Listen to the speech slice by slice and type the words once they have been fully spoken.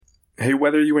Hey,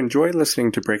 whether you enjoy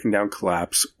listening to Breaking Down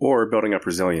Collapse or Building Up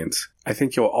Resilience, I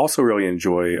think you'll also really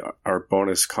enjoy our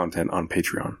bonus content on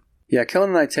Patreon. Yeah, Kellen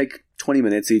and I take 20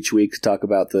 minutes each week to talk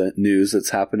about the news that's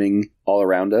happening all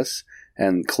around us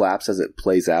and Collapse as it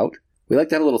plays out. We like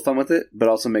to have a little fun with it, but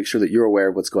also make sure that you're aware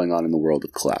of what's going on in the world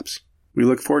of Collapse. We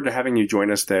look forward to having you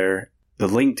join us there. The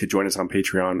link to join us on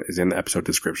Patreon is in the episode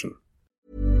description.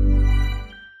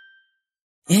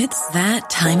 It's that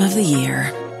time of the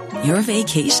year. Your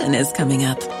vacation is coming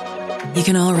up. You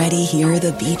can already hear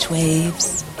the beach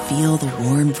waves, feel the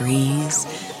warm breeze,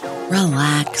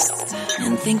 relax,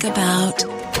 and think about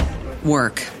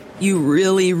work. You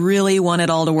really, really want it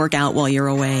all to work out while you're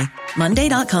away.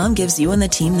 Monday.com gives you and the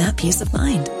team that peace of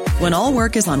mind. When all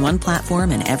work is on one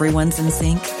platform and everyone's in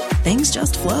sync, things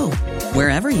just flow.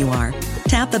 Wherever you are,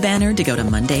 tap the banner to go to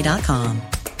Monday.com.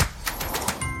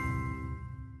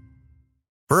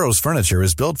 Burrow's furniture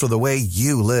is built for the way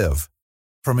you live.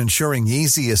 From ensuring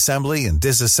easy assembly and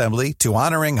disassembly to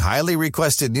honoring highly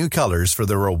requested new colors for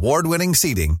their award-winning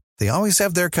seating, they always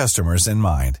have their customers in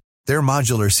mind. Their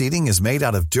modular seating is made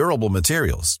out of durable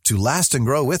materials to last and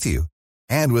grow with you.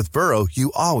 And with Burrow,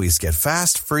 you always get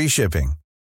fast, free shipping.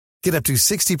 Get up to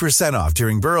 60% off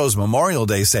during Burrow's Memorial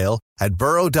Day sale at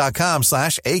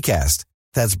burrow.com/ACAST.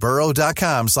 That's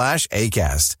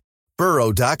burrow.com/ACAST.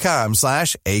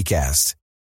 burrow.com/ACAST.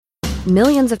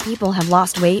 Millions of people have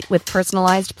lost weight with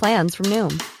personalized plans from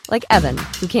Noom. Like Evan,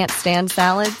 who can't stand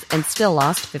salads and still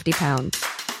lost 50 pounds.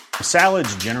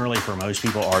 Salads generally for most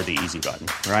people are the easy button,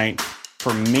 right?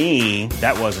 For me,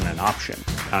 that wasn't an option.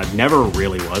 I never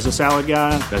really was a salad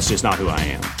guy. That's just not who I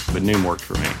am. But Noom worked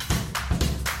for me.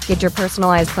 Get your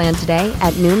personalized plan today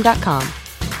at Noom.com.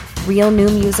 Real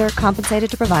Noom user compensated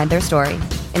to provide their story.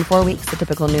 In 4 weeks, the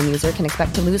typical Noom user can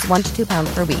expect to lose 1 to 2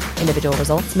 pounds per week. Individual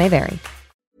results may vary.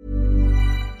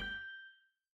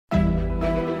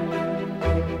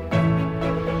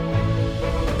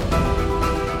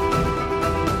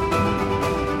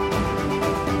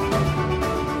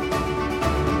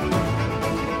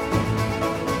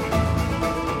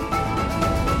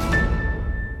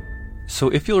 So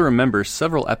if you'll remember,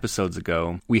 several episodes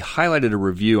ago, we highlighted a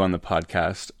review on the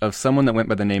podcast of someone that went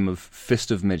by the name of Fist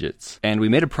of Midgets. And we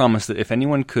made a promise that if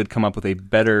anyone could come up with a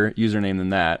better username than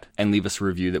that and leave us a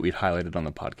review that we'd highlighted on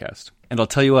the podcast. And I'll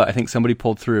tell you what, I think somebody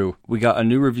pulled through. We got a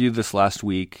new review this last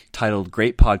week titled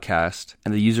Great Podcast,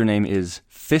 and the username is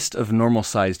Fist of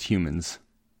Normal-Sized Humans.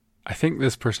 I think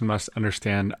this person must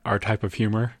understand our type of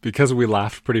humor because we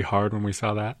laughed pretty hard when we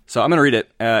saw that. So I'm going to read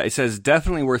it. It says,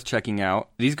 definitely worth checking out.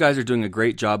 These guys are doing a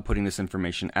great job putting this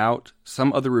information out.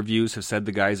 Some other reviews have said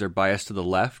the guys are biased to the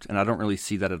left, and I don't really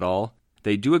see that at all.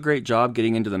 They do a great job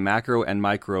getting into the macro and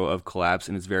micro of Collapse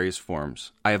in its various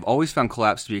forms. I have always found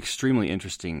Collapse to be extremely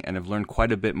interesting and have learned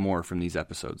quite a bit more from these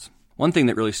episodes. One thing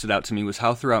that really stood out to me was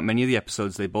how throughout many of the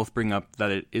episodes they both bring up that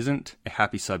it isn't a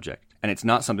happy subject. And it's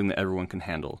not something that everyone can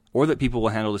handle, or that people will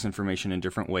handle this information in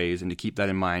different ways, and to keep that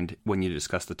in mind when you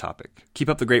discuss the topic. Keep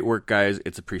up the great work, guys.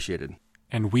 It's appreciated.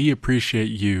 And we appreciate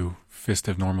you, Fist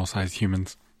of Normal-Sized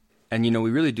Humans. And, you know,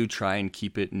 we really do try and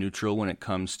keep it neutral when it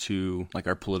comes to, like,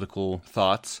 our political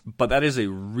thoughts. But that is a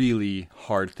really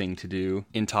hard thing to do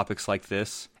in topics like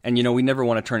this. And, you know, we never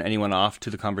want to turn anyone off to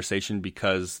the conversation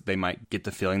because they might get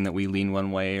the feeling that we lean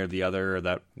one way or the other, or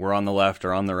that we're on the left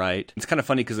or on the right. It's kind of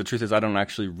funny because the truth is I don't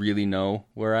actually really know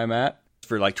where I'm at.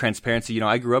 For, like, transparency, you know,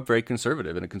 I grew up very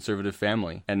conservative in a conservative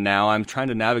family. And now I'm trying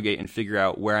to navigate and figure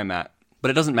out where I'm at. But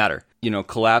it doesn't matter. You know,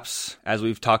 Collapse, as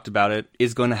we've talked about it,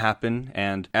 is going to happen.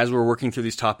 And as we're working through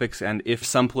these topics, and if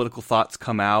some political thoughts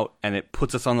come out and it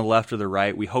puts us on the left or the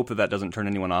right, we hope that that doesn't turn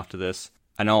anyone off to this.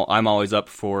 I know I'm always up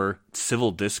for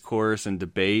civil discourse and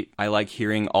debate. I like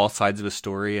hearing all sides of a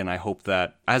story, and I hope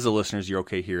that as the listeners, you're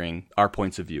okay hearing our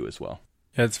points of view as well.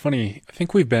 Yeah, it's funny. I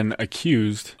think we've been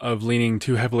accused of leaning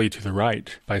too heavily to the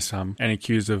right by some and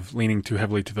accused of leaning too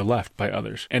heavily to the left by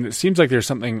others. And it seems like there's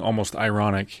something almost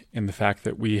ironic in the fact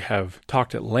that we have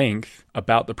talked at length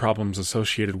about the problems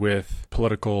associated with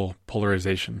political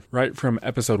polarization. Right from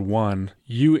episode 1,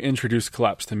 you introduced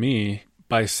Collapse to me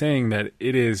by saying that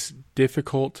it is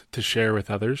difficult to share with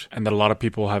others and that a lot of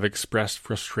people have expressed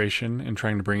frustration in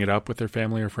trying to bring it up with their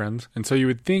family or friends. And so you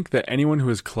would think that anyone who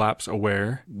is Collapse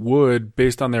aware would,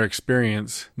 based on their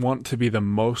experience, want to be the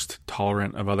most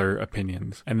tolerant of other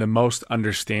opinions and the most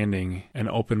understanding and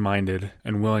open-minded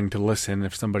and willing to listen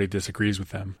if somebody disagrees with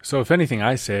them. So if anything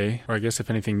I say, or I guess if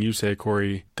anything you say,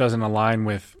 Corey, doesn't align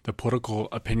with the political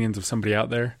opinions of somebody out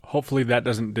there, hopefully that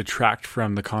doesn't detract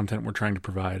from the content we're trying to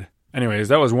provide. Anyways,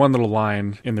 that was one little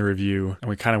line in the review, and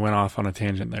we kind of went off on a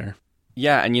tangent there.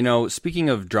 Yeah, and speaking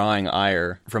of drawing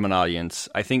ire from an audience,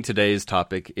 I think today's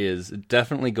topic is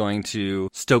definitely going to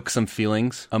stoke some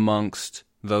feelings amongst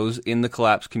those in the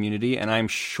collapse community, and I'm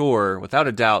sure, without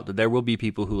a doubt, that there will be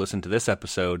people who listen to this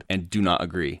episode and do not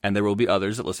agree, and there will be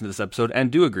others that listen to this episode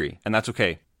and do agree, and that's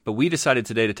okay. But we decided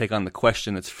today to take on the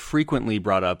question that's frequently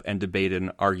brought up and debated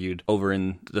and argued over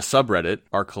in the subreddit,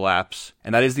 our collapse,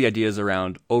 and that is the ideas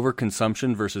around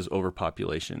overconsumption versus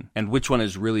overpopulation, and which one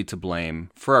is really to blame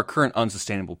for our current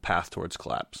unsustainable path towards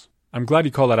collapse. I'm glad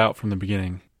you called that out from the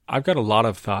beginning. I've got a lot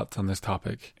of thoughts on this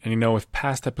topic. And with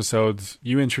past episodes,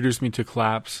 you introduced me to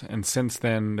collapse, and since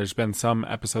then, there's been some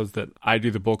episodes that I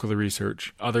do the bulk of the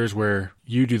research, others where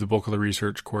you do the bulk of the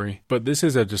research, Corey. But this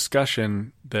is a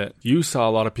discussion that you saw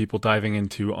a lot of people diving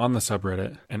into on the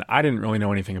subreddit, and I didn't really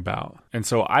know anything about. And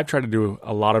so I've tried to do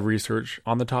a lot of research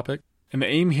on the topic. And the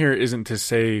aim here isn't to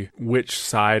say which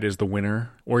side is the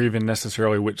winner, or even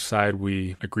necessarily which side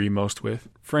we agree most with.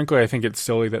 Frankly, I think it's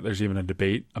silly that there's even a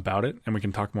debate about it, and we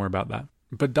can talk more about that.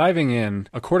 But diving in,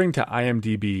 according to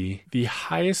IMDb, the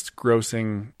highest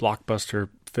grossing blockbuster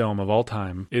film of all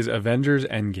time is Avengers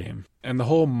Endgame. And the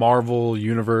whole Marvel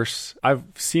universe, I've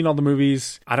seen all the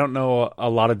movies. I don't know a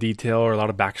lot of detail or a lot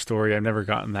of backstory. I've never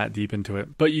gotten that deep into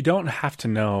it. But you don't have to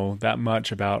know that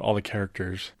much about all the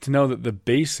characters to know that the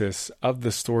basis of the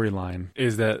storyline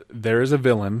is that there is a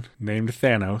villain named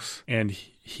Thanos, and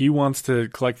he wants to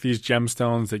collect these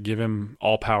gemstones that give him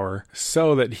all power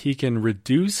so that he can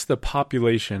reduce the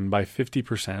population by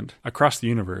 50% across the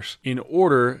universe in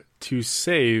order to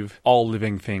save all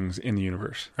living things in the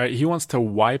universe, right? He wants to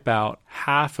wipe out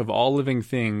half of all living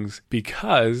things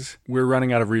because we're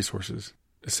running out of resources.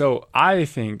 So I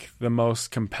think the most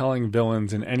compelling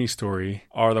villains in any story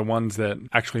are the ones that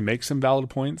actually make some valid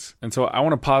points. And so I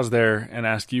want to pause there and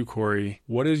ask you, Corey,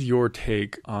 what is your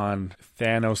take on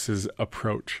Thanos'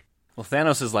 approach? Well,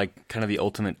 Thanos is like kind of the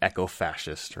ultimate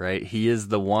eco-fascist, right? He is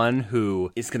the one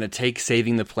who is going to take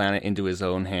saving the planet into his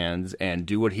own hands and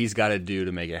do what he's got to do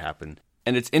to make it happen.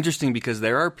 And it's interesting because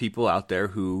there are people out there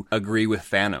who agree with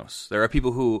Thanos. There are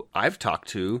people who I've talked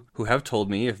to who have told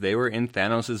me if they were in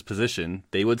Thanos' position,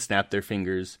 they would snap their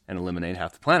fingers and eliminate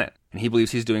half the planet. And he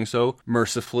believes he's doing so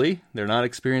mercifully. They're not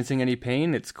experiencing any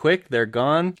pain. It's quick. They're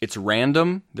gone. It's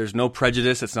random. There's no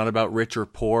prejudice. It's not about rich or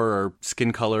poor or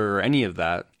skin color or any of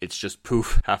that. It's just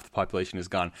poof, half the population is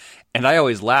gone. And I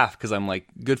always laugh because I'm like,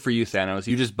 good for you, Thanos.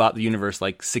 You just bought the universe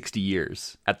like 60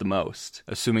 years at the most,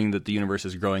 assuming that the universe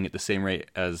is growing at the same rate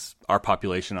as our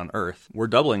population on Earth. We're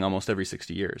doubling almost every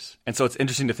 60 years. And so it's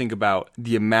interesting to think about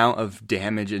the amount of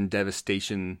damage and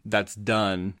devastation that's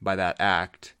done by that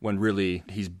act when really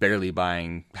he's barely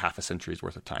buying half a century's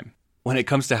worth of time. When it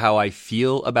comes to how I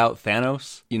feel about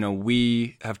Thanos,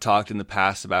 we have talked in the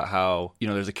past about how,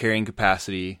 there's a carrying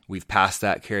capacity. We've passed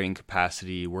that carrying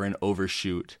capacity. We're in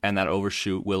overshoot, and that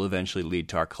overshoot will eventually lead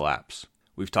to our collapse.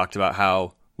 We've talked about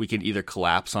how we can either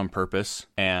collapse on purpose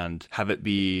and have it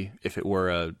be, if it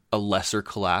were a lesser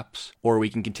collapse, or we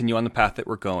can continue on the path that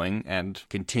we're going and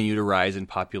continue to rise in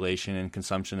population and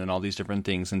consumption and all these different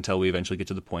things until we eventually get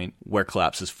to the point where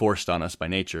collapse is forced on us by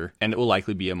nature, and it will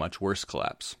likely be a much worse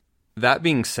collapse. That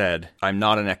being said, I'm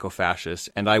not an eco-fascist,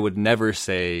 and I would never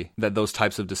say that those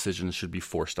types of decisions should be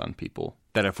forced on people.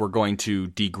 That if we're going to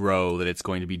degrow, that it's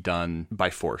going to be done by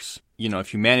force. If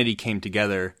humanity came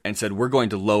together and said, we're going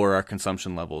to lower our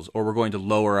consumption levels, or we're going to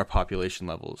lower our population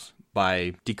levels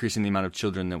by decreasing the amount of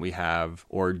children that we have,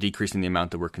 or decreasing the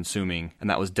amount that we're consuming, and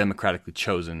that was democratically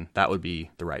chosen, that would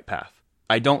be the right path.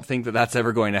 I don't think that that's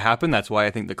ever going to happen. That's why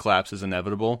I think the collapse is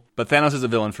inevitable. But Thanos is a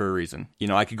villain for a reason.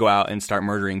 I could go out and start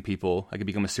murdering people. I could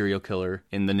become a serial killer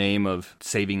in the name of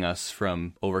saving us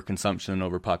from overconsumption and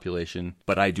overpopulation.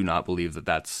 But I do not believe that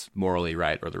that's morally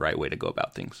right or the right way to go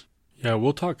about things. Yeah,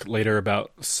 we'll talk later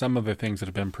about some of the things that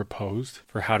have been proposed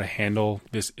for how to handle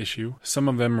this issue. Some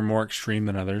of them are more extreme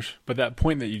than others. But that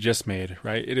point that you just made,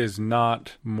 right? It is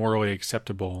not morally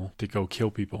acceptable to go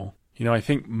kill people. I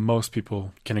think most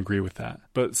people can agree with that.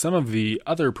 But some of the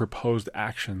other proposed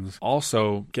actions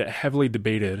also get heavily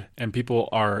debated and people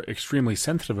are extremely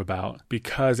sensitive about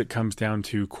because it comes down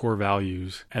to core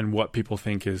values and what people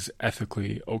think is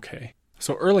ethically okay.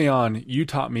 So early on, you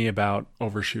taught me about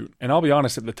overshoot. And I'll be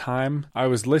honest, at the time, I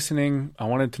was listening. I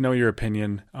wanted to know your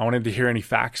opinion. I wanted to hear any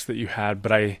facts that you had,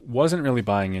 but I wasn't really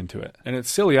buying into it. And it's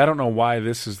silly. I don't know why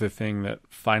this is the thing that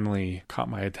finally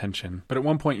caught my attention. But at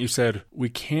one point you said, we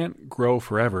can't grow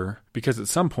forever because at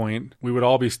some point we would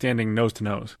all be standing nose to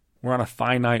nose. We're on a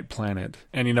finite planet.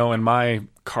 And, in my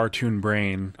cartoon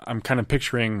brain, I'm kind of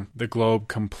picturing the globe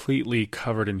completely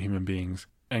covered in human beings.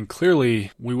 And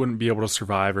clearly, we wouldn't be able to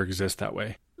survive or exist that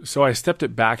way. So I stepped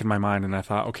it back in my mind and I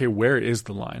thought, okay, where is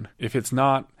the line? If it's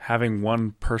not having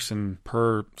one person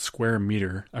per square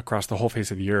meter across the whole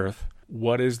face of the earth,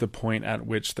 what is the point at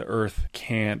which the earth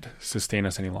can't sustain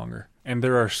us any longer? And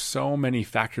there are so many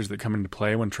factors that come into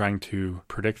play when trying to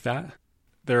predict that.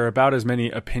 There are about as many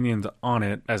opinions on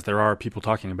it as there are people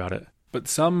talking about it. But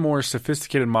some more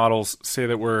sophisticated models say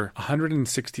that we're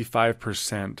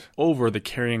 165% over the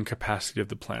carrying capacity of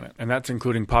the planet. And that's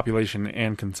including population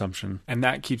and consumption. And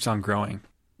that keeps on growing.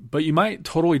 But you might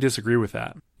totally disagree with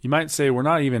that. You might say we're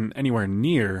not even anywhere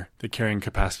near the carrying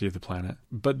capacity of the planet.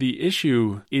 But the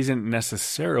issue isn't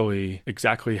necessarily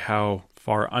exactly how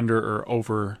far under or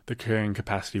over the carrying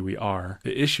capacity we are.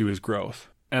 The issue is growth.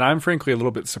 And I'm frankly a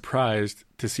little bit surprised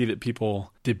to see that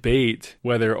people debate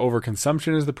whether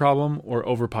overconsumption is the problem or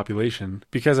overpopulation,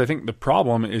 because I think the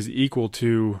problem is equal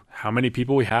to how many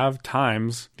people we have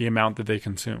times the amount that they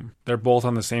consume. They're both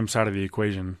on the same side of the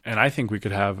equation. And I think we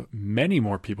could have many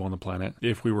more people on the planet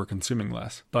if we were consuming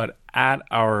less. But at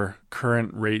our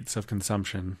current rates of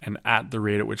consumption and at the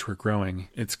rate at which we're growing,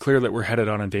 it's clear that we're headed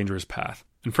on a dangerous path.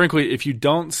 And frankly, if you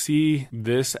don't see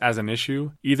this as an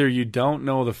issue, either you don't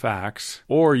know the facts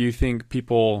or you think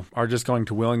people are just going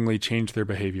to willingly change their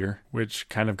behavior, which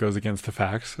kind of goes against the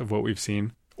facts of what we've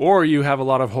seen. Or you have a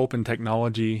lot of hope in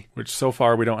technology, which so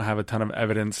far we don't have a ton of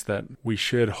evidence that we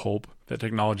should hope that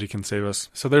technology can save us.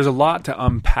 So there's a lot to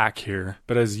unpack here.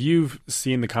 But as you've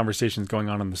seen the conversations going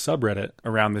on in the subreddit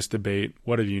around this debate,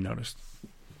 what have you noticed?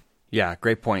 Yeah,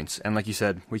 great points. And like you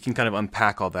said, we can kind of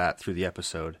unpack all that through the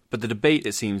episode. But the debate,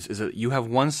 it seems, is that you have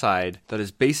one side that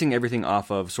is basing everything off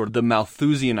of sort of the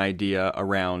Malthusian idea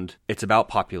around it's about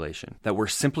population, that we're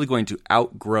simply going to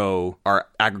outgrow our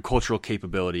agricultural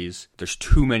capabilities. There's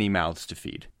too many mouths to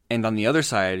feed. And on the other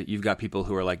side, you've got people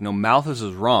who are like, no, Malthus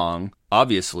is wrong.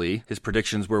 Obviously, his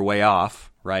predictions were way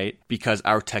off, right? Because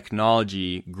our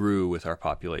technology grew with our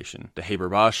population. The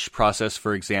Haber-Bosch process,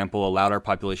 for example, allowed our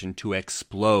population to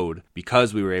explode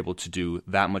because we were able to do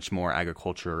that much more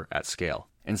agriculture at scale.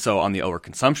 And so on the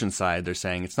overconsumption side, they're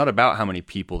saying it's not about how many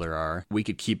people there are. We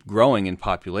could keep growing in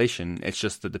population. It's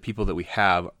just that the people that we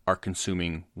have are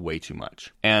consuming way too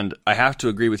much. And I have to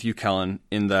agree with you, Kellen,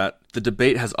 in that the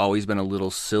debate has always been a little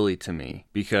silly to me,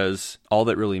 because all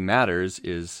that really matters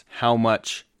is how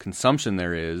much consumption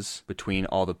there is between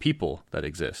all the people that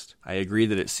exist. I agree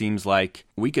that it seems like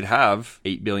we could have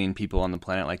 8 billion people on the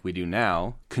planet like we do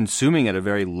now, consuming at a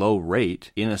very low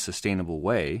rate in a sustainable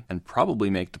way, and probably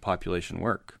make the population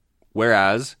work.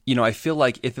 Whereas, I feel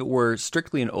like if it were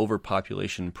strictly an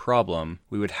overpopulation problem,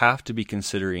 we would have to be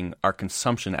considering our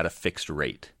consumption at a fixed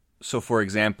rate. So, for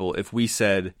example, if we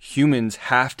said humans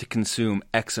have to consume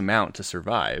X amount to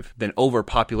survive, then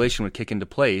overpopulation would kick into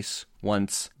place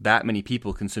once that many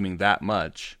people consuming that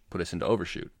much put us into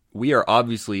overshoot. We are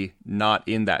obviously not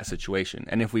in that situation.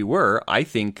 And if we were, I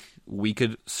think we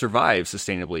could survive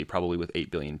sustainably, probably with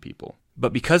 8 billion people.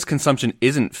 But because consumption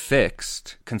isn't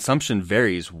fixed, consumption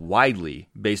varies widely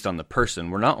based on the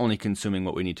person. We're not only consuming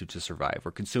what we need to survive,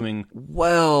 we're consuming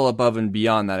well above and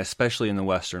beyond that, especially in the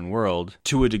Western world,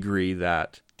 to a degree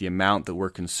that the amount that we're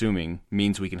consuming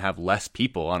means we can have less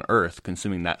people on Earth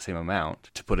consuming that same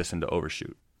amount to put us into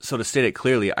overshoot. So to state it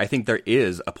clearly, I think there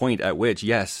is a point at which,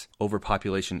 yes,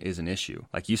 overpopulation is an issue.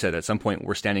 Like you said, at some point,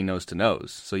 we're standing nose to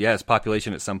nose. So yes,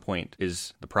 population at some point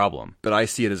is the problem. But I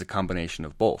see it as a combination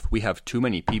of both. We have too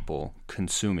many people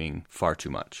consuming far too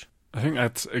much. I think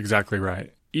that's exactly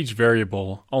right. Each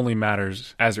variable only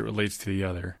matters as it relates to the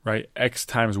other, right? X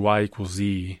times Y equals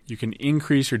Z. You can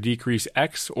increase or decrease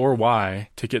X or Y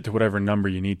to get to whatever number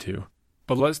you need to.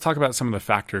 But let's talk about some of the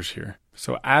factors here.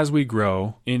 So as we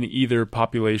grow in either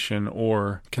population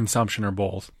or consumption or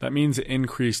both, that means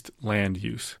increased land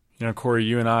use. Corey,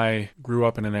 you and I grew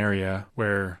up in an area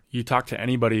where you talk to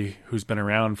anybody who's been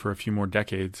around for a few more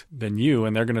decades than you,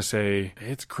 and they're going to say,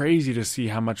 it's crazy to see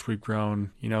how much we've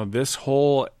grown. This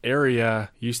whole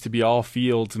area used to be all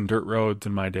fields and dirt roads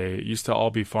in my day. It used to all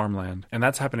be farmland. And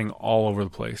that's happening all over the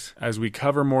place. As we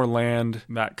cover more land,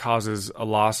 that causes a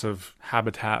loss of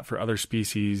habitat for other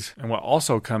species. And what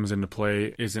also comes into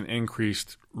play is an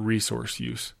increased resource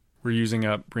use. We're using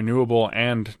up renewable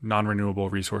and non-renewable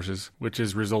resources, which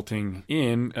is resulting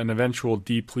in an eventual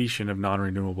depletion of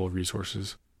non-renewable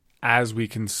resources. As we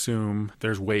consume,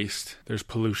 there's waste, there's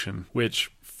pollution,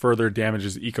 which further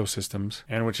damages ecosystems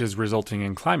and which is resulting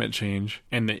in climate change.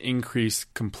 And the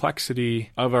increased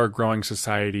complexity of our growing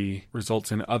society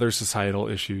results in other societal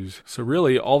issues. So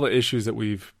really, all the issues that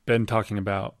we've been talking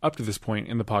about up to this point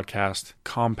in the podcast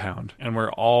compound. And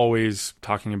we're always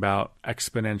talking about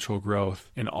exponential growth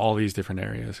in all these different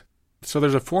areas. So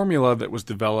there's a formula that was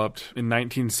developed in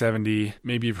 1970.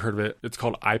 Maybe you've heard of it. It's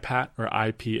called IPAT or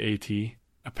IPAT.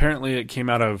 Apparently, it came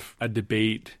out of a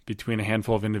debate between a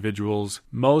handful of individuals.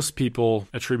 Most people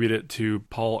attribute it to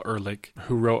Paul Ehrlich,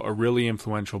 who wrote a really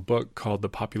influential book called The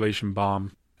Population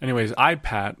Bomb. Anyways,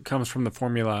 IPAT comes from the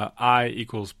formula I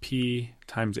equals P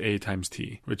times A times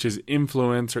T, which is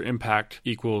influence or impact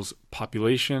equals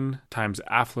population times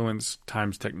affluence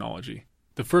times technology.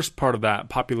 The first part of that,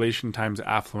 population times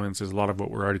affluence, is a lot of what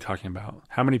we're already talking about.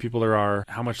 How many people there are,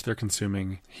 how much they're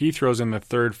consuming. He throws in the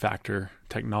third factor,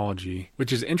 technology,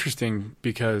 which is interesting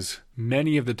because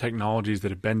many of the technologies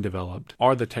that have been developed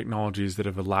are the technologies that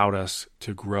have allowed us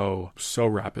to grow so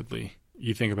rapidly.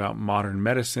 You think about modern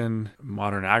medicine,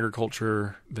 modern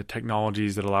agriculture, the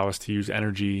technologies that allow us to use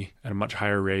energy at a much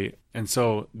higher rate. And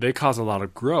so they cause a lot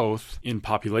of growth in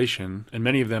population, and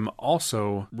many of them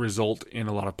also result in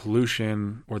a lot of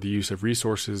pollution or the use of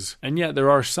resources. And yet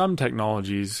there are some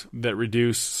technologies that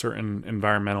reduce certain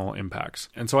environmental impacts.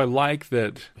 And so I like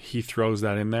that he throws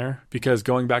that in there, because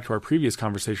going back to our previous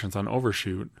conversations on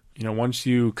overshoot, once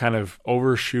you kind of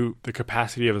overshoot the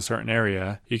capacity of a certain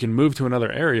area, you can move to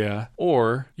another area,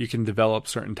 or you can develop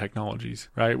certain technologies,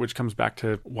 right? Which comes back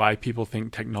to why people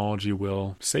think technology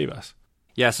will save us.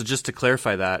 Yeah, so just to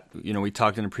clarify that, we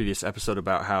talked in a previous episode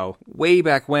about how way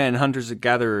back when, hunters and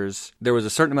gatherers, there was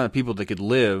a certain amount of people that could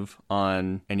live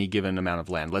on any given amount of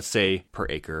land, let's say per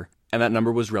acre. And that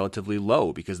number was relatively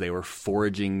low because they were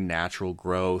foraging natural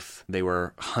growth, they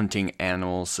were hunting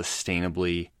animals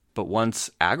sustainably. But once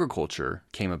agriculture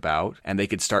came about and they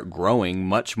could start growing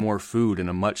much more food in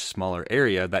a much smaller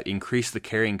area, that increased the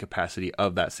carrying capacity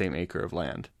of that same acre of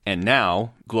land. And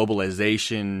now,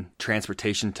 globalization,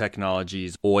 transportation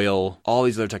technologies, oil, all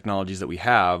these other technologies that we've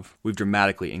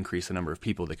dramatically increased the number of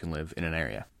people that can live in an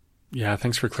area. Yeah,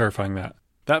 thanks for clarifying that.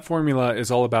 That formula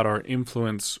is all about our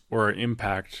influence or our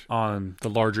impact on the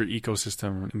larger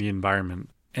ecosystem and the environment.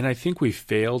 And I think we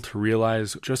fail to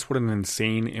realize just what an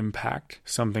insane impact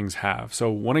some things have.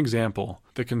 So one example,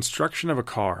 the construction of a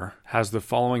car has the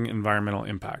following environmental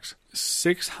impacts.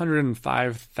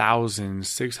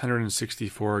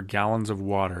 605,664 gallons of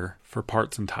water for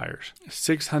parts and tires.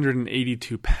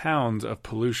 682 pounds of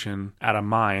pollution at a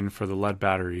mine for the lead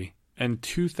battery. And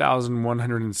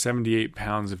 2,178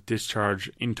 pounds of discharge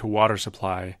into water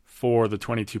supply for the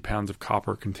 22 pounds of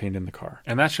copper contained in the car.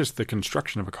 And that's just the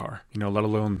construction of a car, let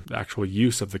alone the actual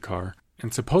use of the car.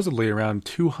 And supposedly around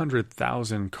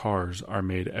 200,000 cars are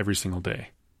made every single day.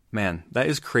 Man, that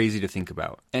is crazy to think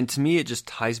about. And to me, it just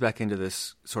ties back into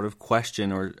this sort of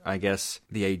question, or I guess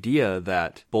the idea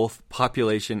that both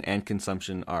population and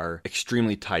consumption are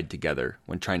extremely tied together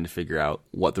when trying to figure out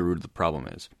what the root of the problem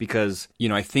is. Because,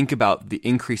 I think about the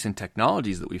increase in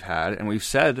technologies that we've had, and we've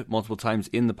said multiple times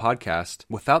in the podcast,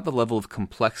 without the level of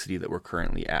complexity that we're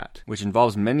currently at, which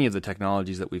involves many of the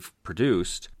technologies that we've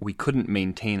produced, we couldn't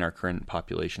maintain our current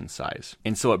population size.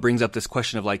 And so it brings up this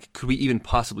question of could we even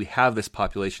possibly have this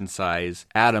population size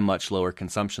at a much lower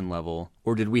consumption level,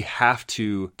 or did we have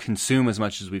to consume as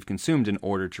much as we've consumed in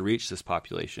order to reach this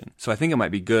population? So I think it might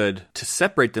be good to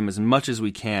separate them as much as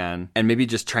we can and maybe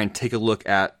just try and take a look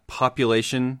at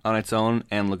population on its own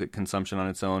and look at consumption on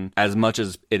its own as much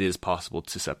as it is possible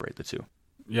to separate the two.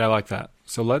 Yeah, I like that.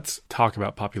 So let's talk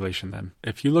about population then.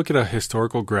 If you look at a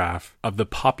historical graph of the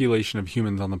population of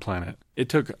humans on the planet, it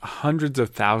took hundreds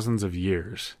of thousands of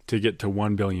years to get to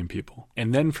 1 billion people.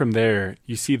 And then from there,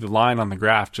 you see the line on the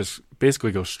graph just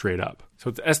basically go straight up. So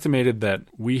it's estimated that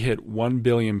we hit 1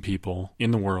 billion people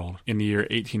in the world in the year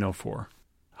 1804.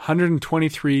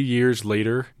 123 years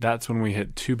later, that's when we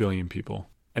hit 2 billion people.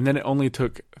 And then it only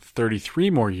took 33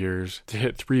 more years to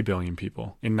hit 3 billion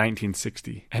people in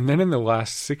 1960. And then in the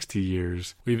last 60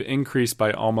 years, we've increased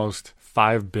by almost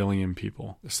 5 billion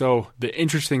people. So the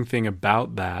interesting thing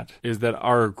about that is that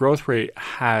our growth rate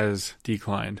has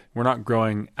declined. We're not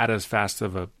growing at as fast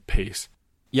of a pace.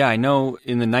 Yeah, I know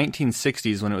in the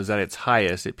 1960s when it was at its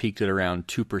highest, it peaked at around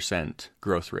 2%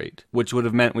 growth rate, which would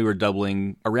have meant we were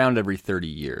doubling around every 30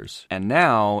 years. And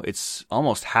now it's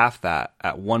almost half that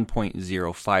at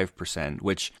 1.05%,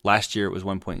 which last year it was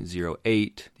 1.08.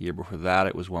 The year before that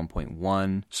it was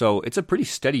 1.1. So it's a pretty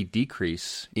steady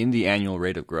decrease in the annual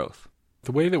rate of growth.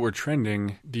 The way that we're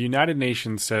trending, the United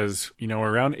Nations says, we're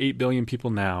around 8 billion people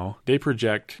now. They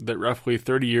project that roughly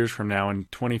 30 years from now in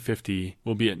 2050,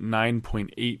 we'll be at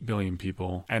 9.8 billion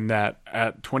people, and that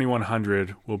at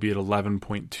 2100, we'll be at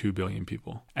 11.2 billion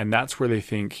people. And that's where they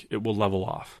think it will level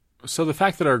off. So the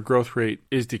fact that our growth rate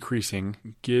is decreasing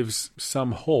gives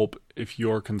some hope if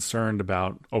you're concerned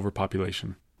about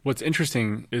overpopulation. What's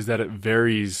interesting is that it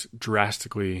varies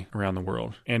drastically around the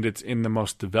world, and it's in the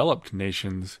most developed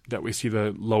nations that we see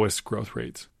the lowest growth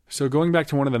rates. So going back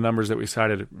to one of the numbers that we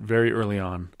cited very early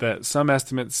on, that some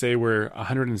estimates say we're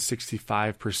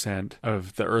 165%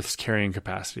 of the Earth's carrying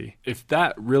capacity. If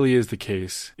that really is the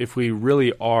case, if we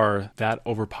really are that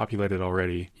overpopulated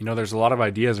already, there's a lot of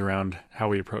ideas around how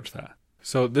we approach that.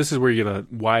 So this is where you get a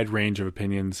wide range of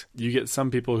opinions. You get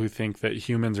some people who think that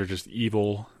humans are just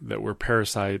evil, that we're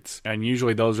parasites, and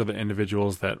usually those are the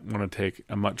individuals that want to take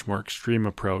a much more extreme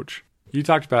approach. You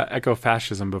talked about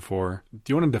ecofascism before.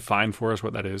 Do you want to define for us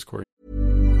what that is, Corey?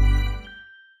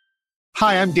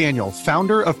 Hi, I'm Daniel,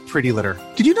 founder of Pretty Litter.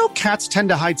 Did you know cats tend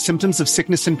to hide symptoms of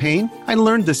sickness and pain? I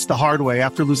learned this the hard way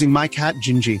after losing my cat,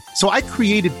 Gingy. So I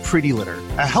created Pretty Litter,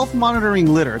 a health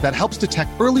monitoring litter that helps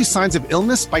detect early signs of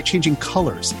illness by changing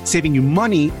colors, saving you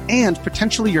money and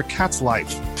potentially your cat's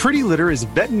life. Pretty Litter is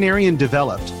veterinarian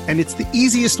developed, and it's the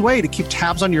easiest way to keep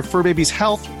tabs on your fur baby's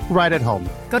health right at home.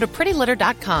 Go to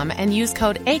prettylitter.com and use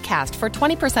code ACAST for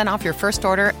 20% off your first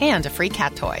order and a free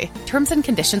cat toy. Terms and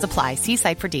conditions apply. See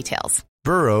site for details.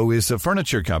 Burrow is a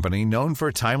furniture company known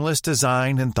for timeless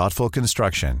design and thoughtful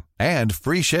construction, and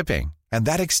free shipping, and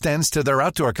that extends to their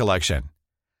outdoor collection.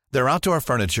 Their outdoor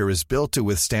furniture is built to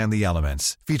withstand the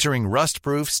elements, featuring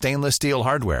rust-proof stainless steel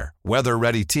hardware,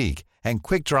 weather-ready teak, and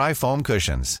quick-dry foam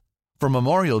cushions. For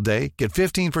Memorial Day, get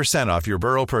 15% off your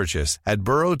Burrow purchase at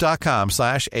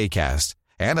burrow.com/ACAST,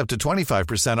 and up to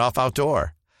 25% off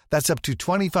outdoor. That's up to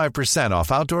 25%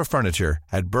 off outdoor furniture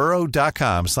at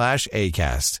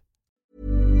burrow.com/ACAST.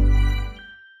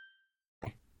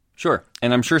 Sure.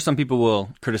 And I'm sure some people will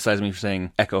criticize me for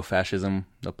saying ecofascism.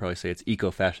 They'll probably say it's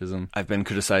ecofascism. I've been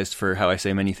criticized for how I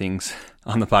say many things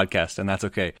on the podcast, and that's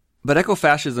okay. But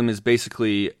ecofascism is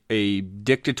basically a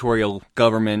dictatorial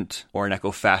government, or an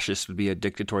ecofascist would be a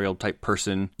dictatorial type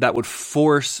person that would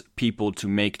force people to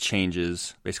make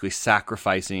changes, basically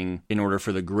sacrificing in order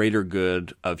for the greater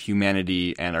good of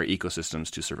humanity and our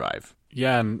ecosystems to survive.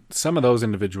 Yeah, and some of those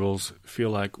individuals feel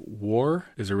like war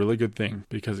is a really good thing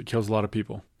because it kills a lot of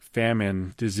people.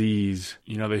 Famine, disease,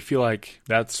 they feel like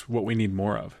that's what we need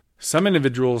more of. Some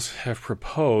individuals have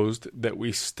proposed that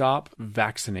we stop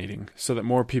vaccinating so that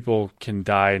more people can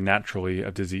die naturally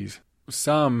of disease.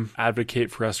 Some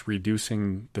advocate for us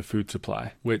reducing the food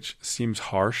supply, which seems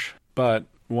harsh, but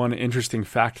one interesting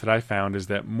fact that I found is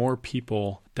that more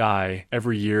people die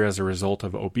every year as a result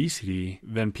of obesity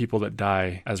than people that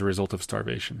die as a result of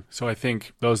starvation. So I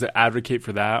think those that advocate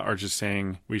for that are just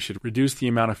saying we should reduce the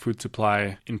amount of food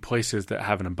supply in places that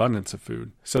have an abundance of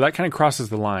food. So that kind of crosses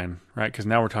the line, right? Because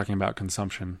now we're talking about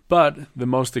consumption. But the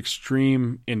most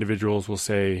extreme individuals will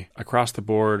say across the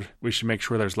board, we should make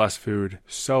sure there's less food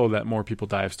so that more people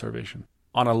die of starvation.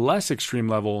 On a less extreme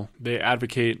level, they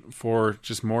advocate for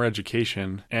just more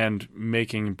education and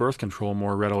making birth control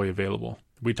more readily available.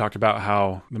 We talked about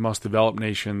how the most developed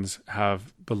nations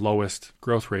have the lowest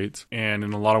growth rates, and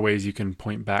in a lot of ways you can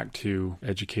point back to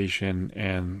education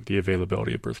and the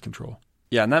availability of birth control.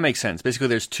 Yeah, and that makes sense. Basically,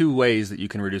 there's two ways that you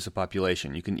can reduce a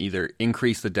population. You can either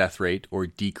increase the death rate or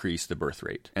decrease the birth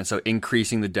rate. And so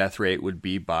increasing the death rate would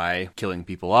be by killing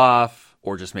people off,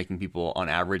 or just making people on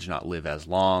average not live as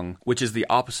long, which is the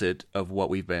opposite of what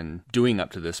we've been doing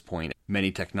up to this point.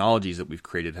 Many technologies that we've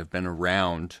created have been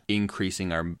around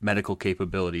increasing our medical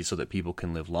capabilities so that people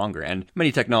can live longer. And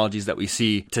many technologies that we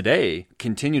see today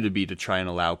continue to be to try and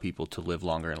allow people to live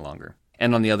longer and longer.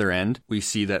 And on the other end, we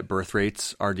see that birth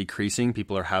rates are decreasing.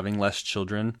 People are having less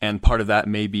children. And part of that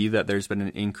may be that there's been an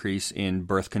increase in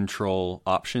birth control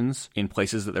options in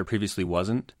places that there previously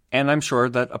wasn't. And I'm sure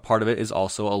that a part of it is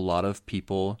also a lot of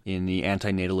people in the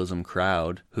antinatalism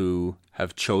crowd who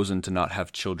have chosen to not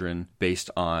have children based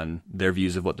on their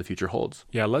views of what the future holds.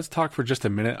 Yeah, let's talk for just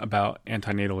a minute about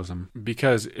antinatalism,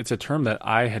 because it's a term that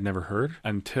I had never heard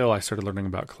until I started learning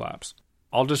about collapse.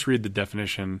 I'll just read the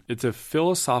definition. It's a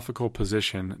philosophical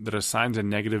position that assigns a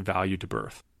negative value to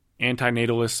birth.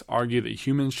 Antinatalists argue that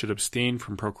humans should abstain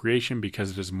from procreation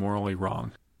because it is morally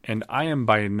wrong. And I am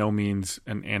by no means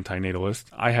an antinatalist.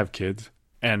 I have kids.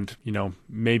 And,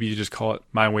 maybe you just call it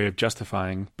my way of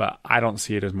justifying, but I don't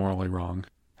see it as morally wrong.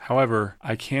 However,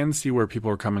 I can see where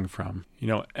people are coming from.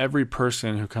 Every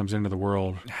person who comes into the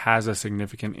world has a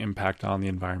significant impact on the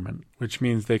environment, which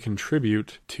means they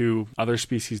contribute to other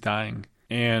species dying.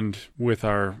 And with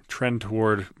our trend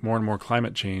toward more and more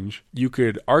climate change, you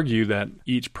could argue that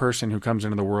each person who comes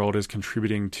into the world is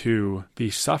contributing to the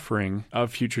suffering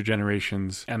of future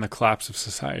generations and the collapse of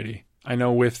society. I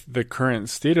know with the current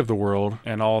state of the world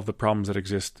and all of the problems that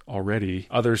exist already,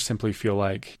 others simply feel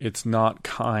like it's not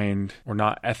kind or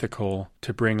not ethical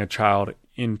to bring a child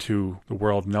into the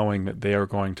world knowing that they are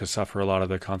going to suffer a lot of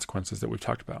the consequences that we've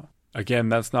talked about. Again,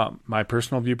 that's not my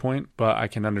personal viewpoint, but I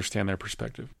can understand their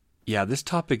perspective. Yeah, this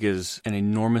topic is an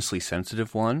enormously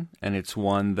sensitive one, and it's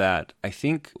one that I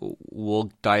think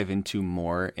we'll dive into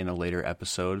more in a later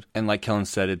episode. And like Kellen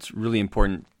said, it's really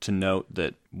important to note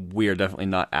that we are definitely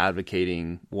not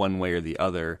advocating one way or the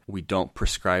other. We don't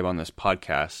prescribe on this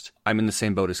podcast. I'm in the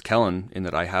same boat as Kellen in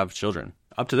that I have children.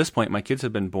 Up to this point, my kids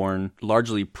have been born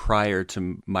largely prior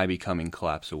to my becoming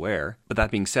collapse aware. But that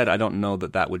being said, I don't know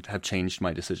that that would have changed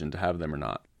my decision to have them or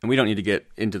not. And we don't need to get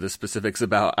into the specifics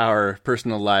about our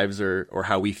personal lives or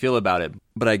how we feel about it.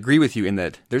 But I agree with you in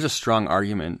that there's a strong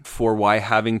argument for why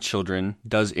having children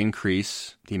does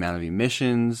increase the amount of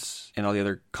emissions and all the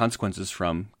other consequences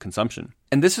from consumption.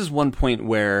 And this is one point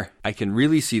where I can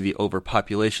really see the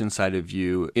overpopulation side of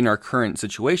you in our current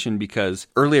situation, because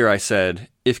earlier I said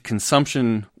if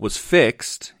consumption was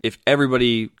fixed, if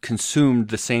everybody consumed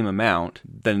the same amount,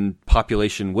 then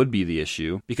population would be the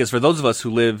issue. Because for those of us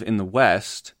who live in the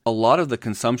West, a lot of the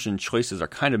consumption choices are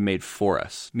kind of made for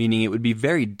us, meaning it would be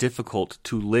very difficult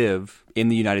to live in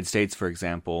the United States, for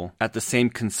example, at the same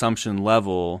consumption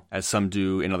level as some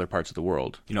do in other parts of the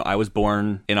world. You know, I was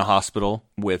born in a hospital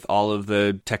with all of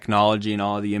the technology and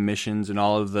all of the emissions and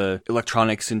all of the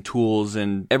electronics and tools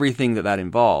and everything that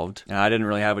involved. And I didn't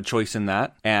really have a choice in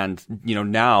that. And, you know,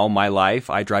 now my life,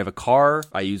 I drive a car,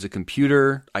 I use a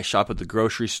computer, I shop at the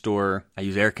grocery store, I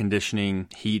use air conditioning,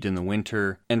 heat in the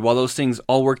winter. And while those things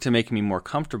all work to make me more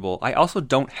comfortable, I also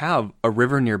don't have a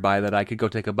river nearby that I could go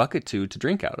take a bucket to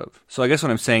drink out of. So I guess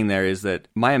what I'm saying there is that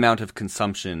my amount of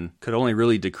consumption could only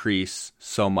really decrease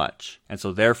so much. And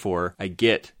so therefore, I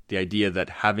get the idea that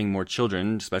having more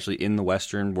children, especially in the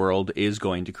Western world, is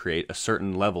going to create a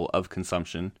certain level of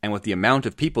consumption. And with the amount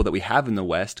of people that we have in the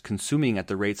West consuming at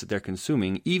the rates that they're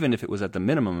consuming, even if it was at the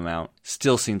minimum amount,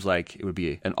 still seems like it would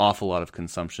be an awful lot of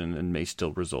consumption and may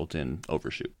still result in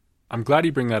overshoot. I'm glad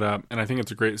you bring that up, and I think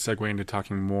it's a great segue into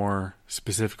talking more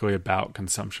specifically about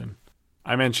consumption.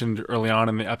 I mentioned early on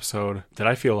in the episode that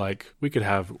I feel like we could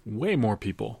have way more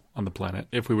people on the planet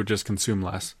if we would just consume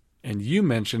less. And you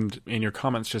mentioned in your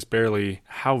comments just barely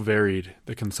how varied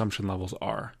the consumption levels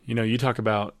are. You know, you talk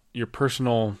about your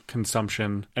personal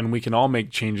consumption, and we can all make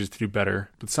changes to do better.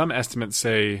 But some estimates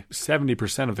say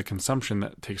 70% of the consumption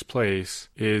that takes place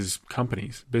is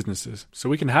companies, businesses. So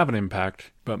we can have an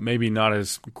impact, but maybe not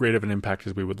as great of an impact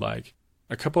as we would like.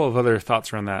 A couple of other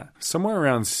thoughts around that. Somewhere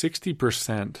around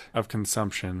 60% of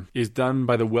consumption is done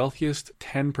by the wealthiest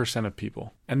 10% of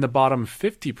people. And the bottom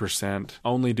 50%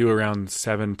 only do around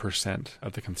 7%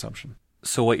 of the consumption.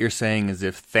 So what you're saying is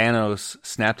if Thanos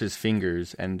snapped his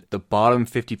fingers and the bottom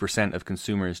 50% of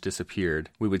consumers disappeared,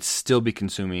 we would still be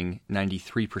consuming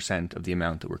 93% of the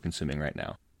amount that we're consuming right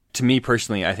now. To me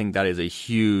personally, I think that is a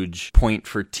huge point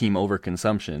for team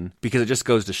overconsumption, because it just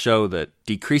goes to show that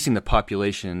decreasing the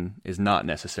population is not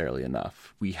necessarily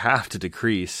enough. We have to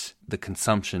decrease the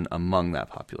consumption among that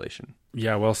population.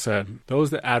 Yeah, well said. Those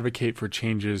that advocate for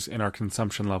changes in our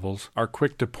consumption levels are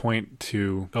quick to point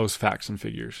to those facts and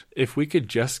figures. If we could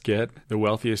just get the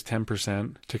wealthiest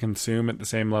 10% to consume at the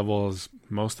same level as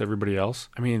most everybody else,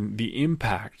 I mean, the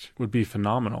impact would be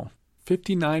phenomenal.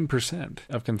 59%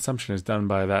 of consumption is done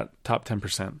by that top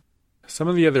 10%. Some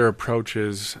of the other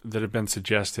approaches that have been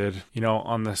suggested, you know,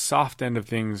 on the soft end of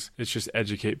things, it's just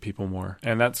educate people more.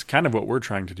 And that's kind of what we're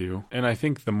trying to do. And I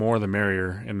think the more the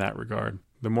merrier in that regard.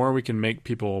 The more we can make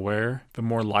people aware, the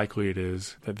more likely it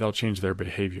is that they'll change their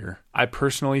behavior. I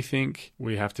personally think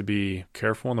we have to be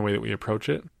careful in the way that we approach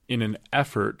it. In an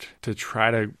effort to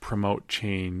try to promote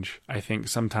change, I think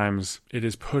sometimes it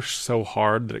is pushed so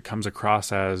hard that it comes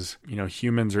across as, you know,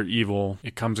 humans are evil.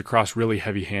 It comes across really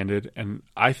heavy-handed, and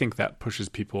I think that pushes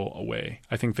people away.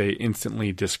 I think they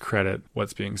instantly discredit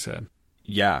what's being said.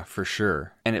 Yeah, for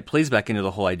sure. And it plays back into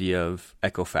the whole idea of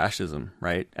ecofascism,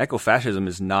 right? Ecofascism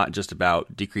is not just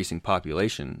about decreasing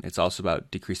population. It's also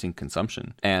about decreasing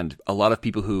consumption. And a lot of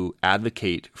people who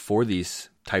advocate for these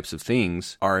types of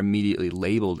things are immediately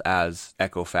labeled as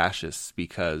eco-fascists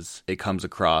because it comes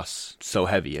across so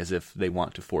heavy, as if they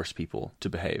want to force people to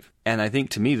behave. And I think,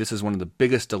 to me, this is one of the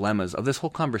biggest dilemmas of this whole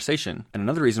conversation. And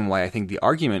another reason why I think the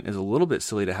argument is a little bit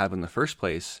silly to have in the first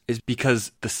place is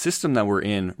because the system that we're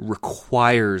in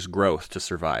requires growth to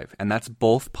survive. And that's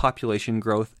both population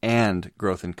growth and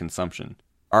growth in consumption.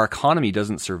 Our economy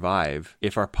doesn't survive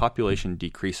if our population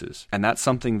decreases. And that's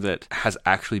something that has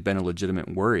actually been a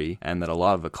legitimate worry and that a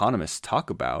lot of economists talk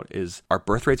about is our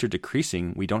birth rates are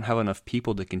decreasing. We don't have enough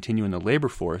people to continue in the labor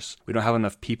force. We don't have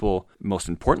enough people, most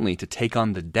importantly, to take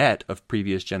on the debt of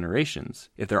previous generations.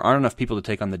 If there aren't enough people to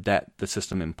take on the debt, the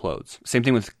system implodes. Same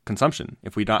thing with consumption.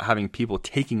 If we're not having people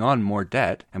taking on more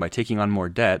debt, and by taking on more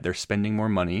debt, they're spending more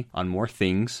money on more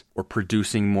things or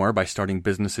producing more by starting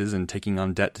businesses and taking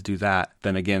on debt to do that,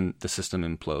 then again, the system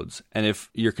implodes. And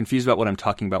if you're confused about what I'm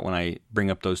talking about when I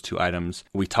bring up those two items,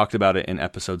 we talked about it in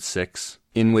episode 6,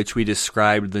 in which we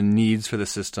described the needs for the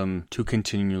system to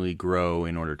continually grow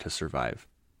in order to survive.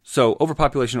 So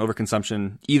overpopulation,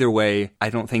 overconsumption, either way, I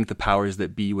don't think the powers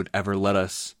that be would ever let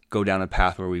us go down a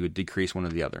path where we would decrease one or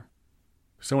the other.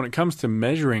 So when it comes to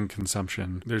measuring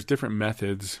consumption, there's different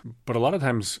methods, but a lot of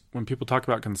times when people talk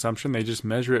about consumption, they just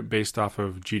measure it based off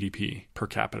of GDP per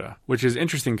capita, which is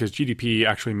interesting because GDP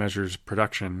actually measures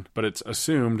production, but it's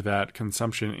assumed that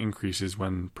consumption increases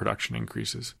when production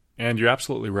increases. And you're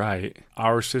absolutely right.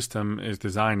 Our system is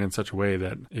designed in such a way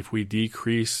that if we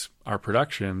decrease our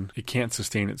production, it can't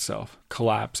sustain itself.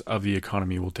 Collapse of the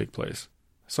economy will take place.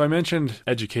 So I mentioned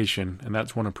education, and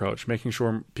that's one approach, making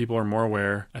sure people are more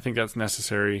aware. I think that's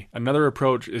necessary. Another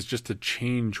approach is just to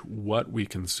change what we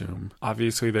consume.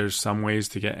 Obviously, there's some ways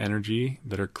to get energy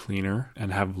that are cleaner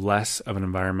and have less of an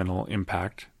environmental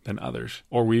impact than others.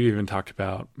 Or we've even talked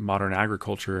about modern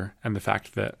agriculture and the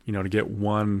fact that, to get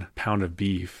 1 pound of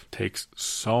beef takes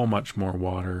so much more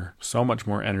water, so much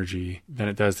more energy than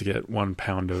it does to get 1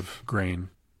 pound of grain.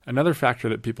 Another factor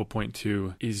that people point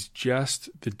to is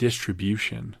just the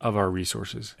distribution of our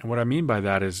resources. And what I mean by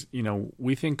that is,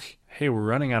 we think, hey, we're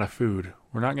running out of food.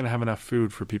 We're not going to have enough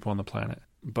food for people on the planet.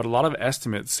 But a lot of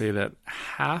estimates say that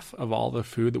half of all the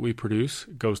food that we produce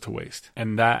goes to waste.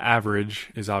 And that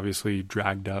average is obviously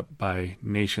dragged up by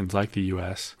nations like the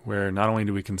US, where not only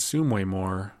do we consume way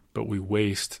more, but we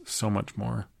waste so much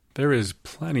more. There is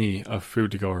plenty of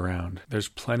food to go around. There's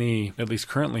plenty, at least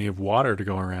currently, of water to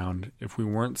go around if we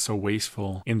weren't so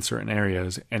wasteful in certain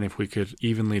areas and if we could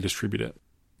evenly distribute it.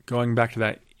 Going back to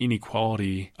that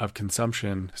inequality of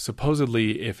consumption,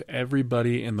 supposedly if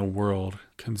everybody in the world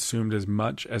consumed as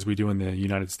much as we do in the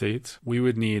United States, we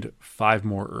would need 5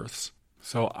 more Earths.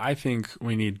 So I think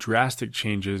we need drastic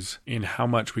changes in how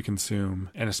much we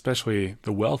consume, and especially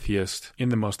the wealthiest in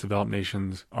the most developed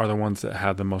nations are the ones that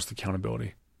have the most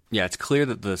accountability. Yeah, it's clear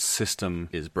that the system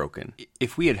is broken.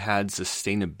 If we had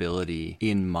sustainability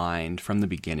in mind from the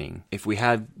beginning, if we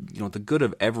had, the good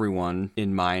of everyone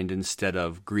in mind instead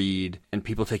of greed and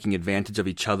people taking advantage of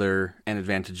each other and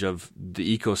advantage of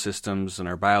the ecosystems and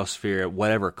our biosphere at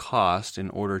whatever cost in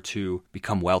order to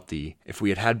become wealthy, if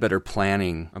we had better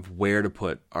planning of where to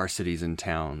put our cities and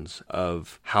towns,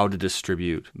 of how to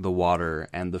distribute the water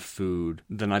and the food,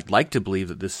 then I'd like to believe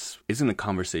that this isn't a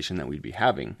conversation that we'd be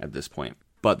having at this point.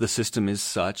 But the system is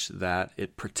such that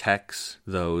it protects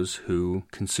those who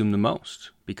consume the most,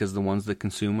 because the ones that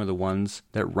consume are the ones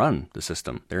that run the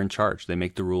system. They're in charge. They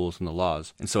make the rules and the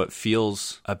laws. And so it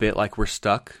feels a bit like we're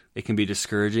stuck. It can be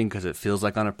discouraging because it feels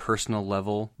like on a personal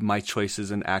level, my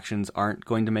choices and actions aren't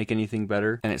going to make anything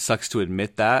better. And it sucks to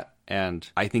admit that. And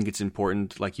I think it's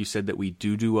important, like you said, that we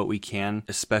do what we can,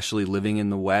 especially living in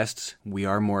the West. We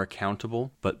are more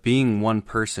accountable. But being one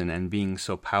person and being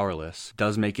so powerless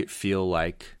does make it feel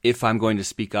like if I'm going to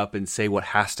speak up and say what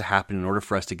has to happen in order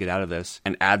for us to get out of this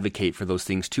and advocate for those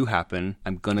things to happen,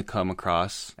 I'm going to come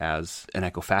across as an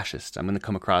eco-fascist. I'm going to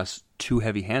come across too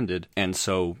heavy-handed. And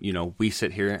so, we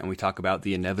sit here and we talk about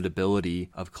the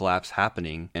inevitability of collapse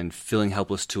happening and feeling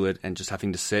helpless to it and just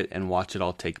having to sit and watch it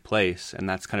all take place. And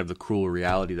that's kind of the cruel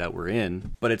reality that we're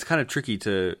in. But it's kind of tricky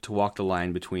to walk the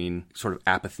line between sort of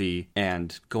apathy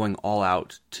and going all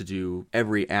out to do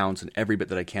every ounce and every bit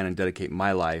that I can and dedicate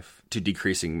my life to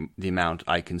decreasing the amount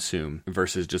I consume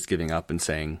versus just giving up and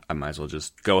saying, I might as well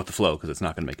just go with the flow because it's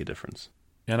not going to make a difference.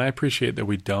 And I appreciate that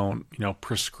we don't,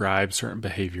 prescribe certain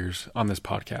behaviors on this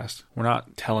podcast. We're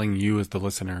not telling you as the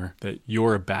listener that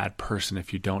you're a bad person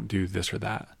if you don't do this or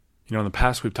that. In the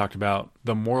past, we've talked about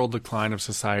the moral decline of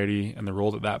society and the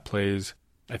role that plays.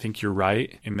 I think you're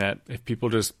right in that if people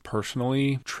just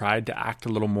personally tried to act a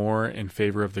little more in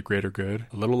favor of the greater good,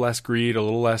 a little less greed, a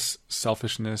little less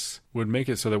selfishness would make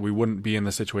it so that we wouldn't be in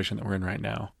the situation that we're in right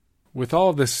now. With all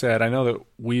of this said, I know that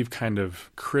we've kind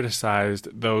of criticized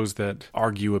those that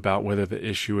argue about whether the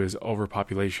issue is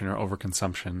overpopulation or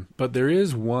overconsumption, but there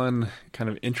is one kind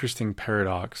of interesting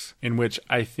paradox in which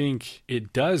I think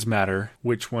it does matter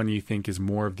which one you think is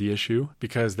more of the issue,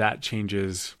 because that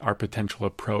changes our potential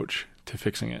approach to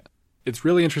fixing it. It's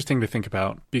really interesting to think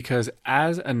about because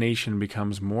as a nation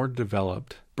becomes more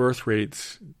developed, birth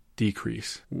rates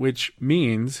decrease, which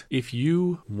means if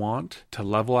you want to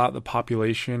level out the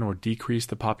population or decrease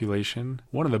the population,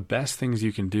 one of the best things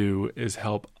you can do is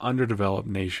help underdeveloped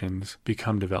nations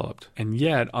become developed. And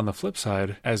yet, on the flip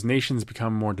side, as nations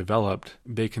become more developed,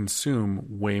 they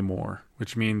consume way more,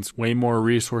 which means way more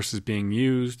resources being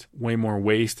used, way more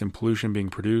waste and pollution being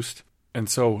produced. And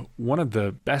so one of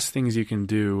the best things you can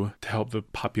do to help the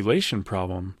population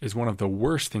problem is one of the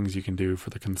worst things you can do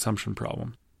for the consumption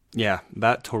problem. Yeah,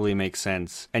 that totally makes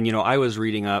sense. And, I was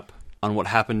reading up on what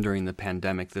happened during the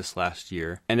pandemic this last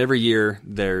year. And every year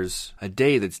there's a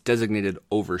day that's designated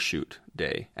Overshoot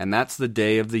Day. And that's the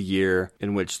day of the year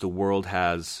in which the world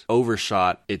has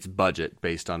overshot its budget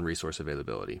based on resource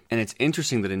availability. And it's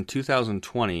interesting that in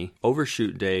 2020,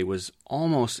 Overshoot Day was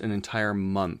almost an entire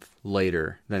month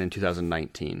later than in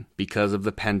 2019 because of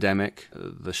the pandemic,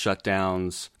 the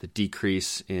shutdowns, the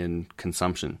decrease in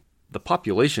consumption. The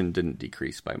population didn't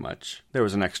decrease by much. There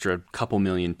was an extra couple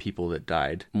million people that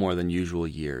died, more than usual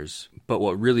years. But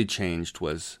what really changed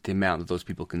was the amount that those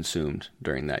people consumed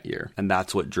during that year. And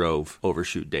that's what drove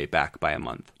Overshoot Day back by a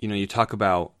month. You talk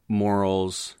about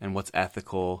morals and what's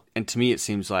ethical. And to me, it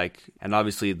seems like, and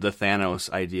obviously the Thanos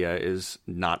idea is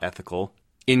not ethical,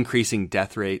 increasing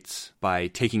death rates by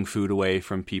taking food away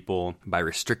from people, by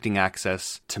restricting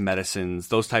access to medicines,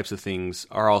 those types of things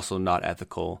are also not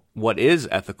ethical. What is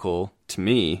ethical, to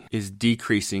me, is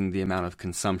decreasing the amount of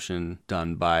consumption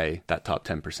done by that top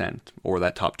 10% or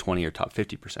that top 20 or top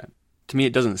 50%. To me,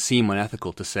 it doesn't seem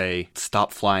unethical to say,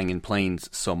 stop flying in planes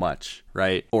so much,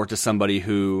 right? Or to somebody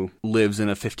who lives in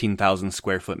a 15,000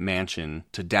 square foot mansion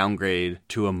to downgrade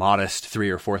to a modest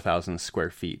 3,000 or 4,000 square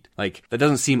feet. Like, that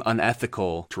doesn't seem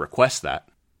unethical to request that.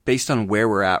 Based on where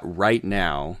we're at right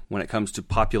now, when it comes to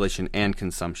population and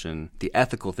consumption, the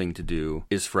ethical thing to do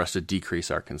is for us to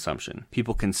decrease our consumption.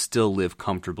 People can still live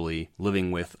comfortably living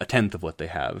with a tenth of what they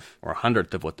have or a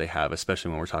hundredth of what they have,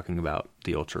 especially when we're talking about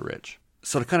the ultra rich.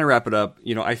 So to kind of wrap it up,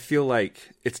 I feel like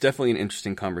it's definitely an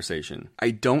interesting conversation. I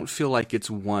don't feel like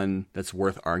it's one that's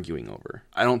worth arguing over.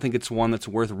 I don't think it's one that's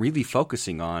worth really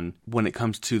focusing on when it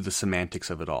comes to the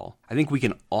semantics of it all. I think we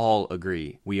can all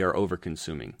agree we are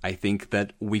overconsuming. I think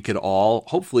that we could all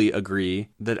hopefully agree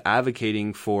that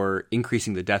advocating for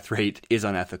increasing the death rate is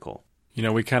unethical.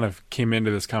 We kind of came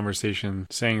into this conversation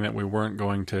saying that we weren't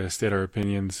going to state our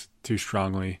opinions too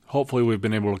strongly. Hopefully we've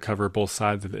been able to cover both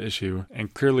sides of the issue,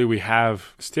 and clearly we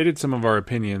have stated some of our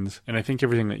opinions, and I think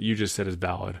everything that you just said is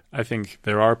valid. I think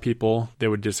there are people that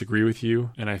would disagree with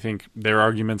you, and I think their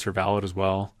arguments are valid as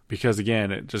well. Because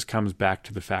again, it just comes back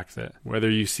to the fact that whether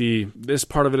you see this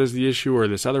part of it as the issue or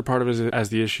this other part of it as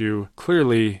the issue,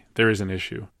 clearly there is an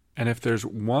issue. And if there's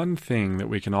one thing that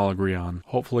we can all agree on,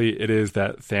 hopefully it is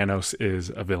that Thanos is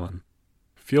a villain.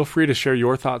 Feel free to share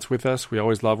your thoughts with us. We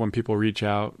always love when people reach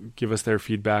out, give us their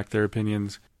feedback, their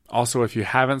opinions. Also, if you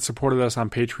haven't supported us on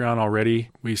Patreon already,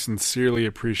 we sincerely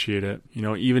appreciate it.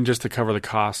 Even just to cover the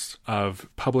costs of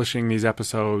publishing these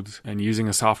episodes and using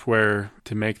a software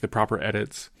to make the proper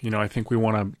edits. I think we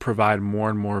want to provide more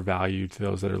and more value to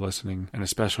those that are listening, and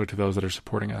especially to those that are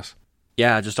supporting us.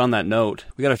 Yeah, just on that note,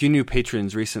 we got a few new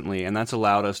patrons recently, and that's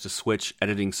allowed us to switch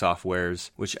editing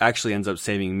softwares, which actually ends up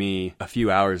saving me a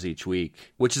few hours each week,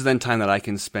 which is then time that I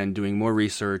can spend doing more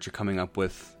research or coming up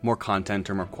with more content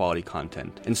or more quality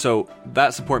content. And so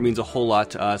that support means a whole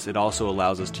lot to us. It also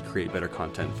allows us to create better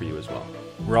content for you as well.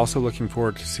 We're also looking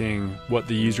forward to seeing what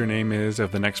the username is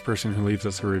of the next person who leaves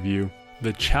us a review.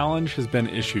 The challenge has been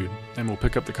issued, and we'll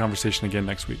pick up the conversation again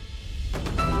next week.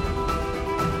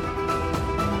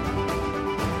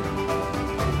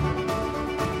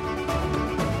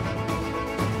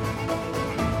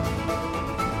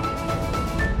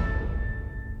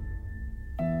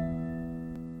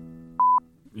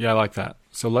 Yeah, I like that.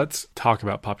 So let's talk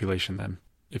about population then.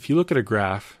 If you look at a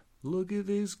graph... Look at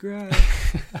this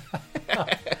graph.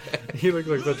 You look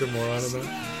like such a moron in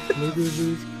that. Look at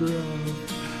this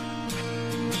graph.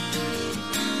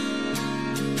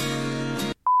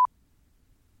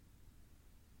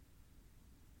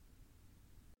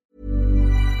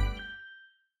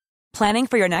 Planning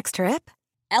for your next trip?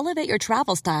 Elevate your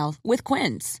travel style with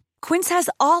Quince. Quince has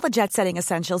all the jet-setting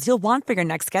essentials you'll want for your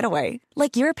next getaway,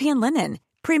 like European linen,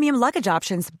 premium luggage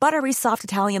options, buttery soft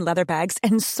Italian leather bags,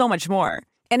 and so much more.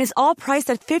 And is all priced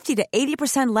at 50 to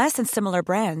 80% less than similar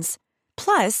brands.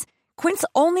 Plus, Quince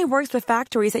only works with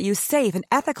factories that use safe and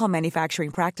ethical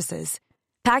manufacturing practices.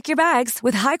 Pack your bags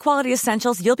with high-quality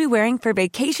essentials you'll be wearing for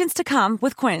vacations to come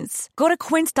with Quince. Go to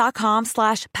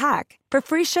quince.com/pack for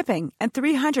free shipping and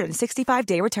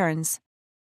 365-day returns.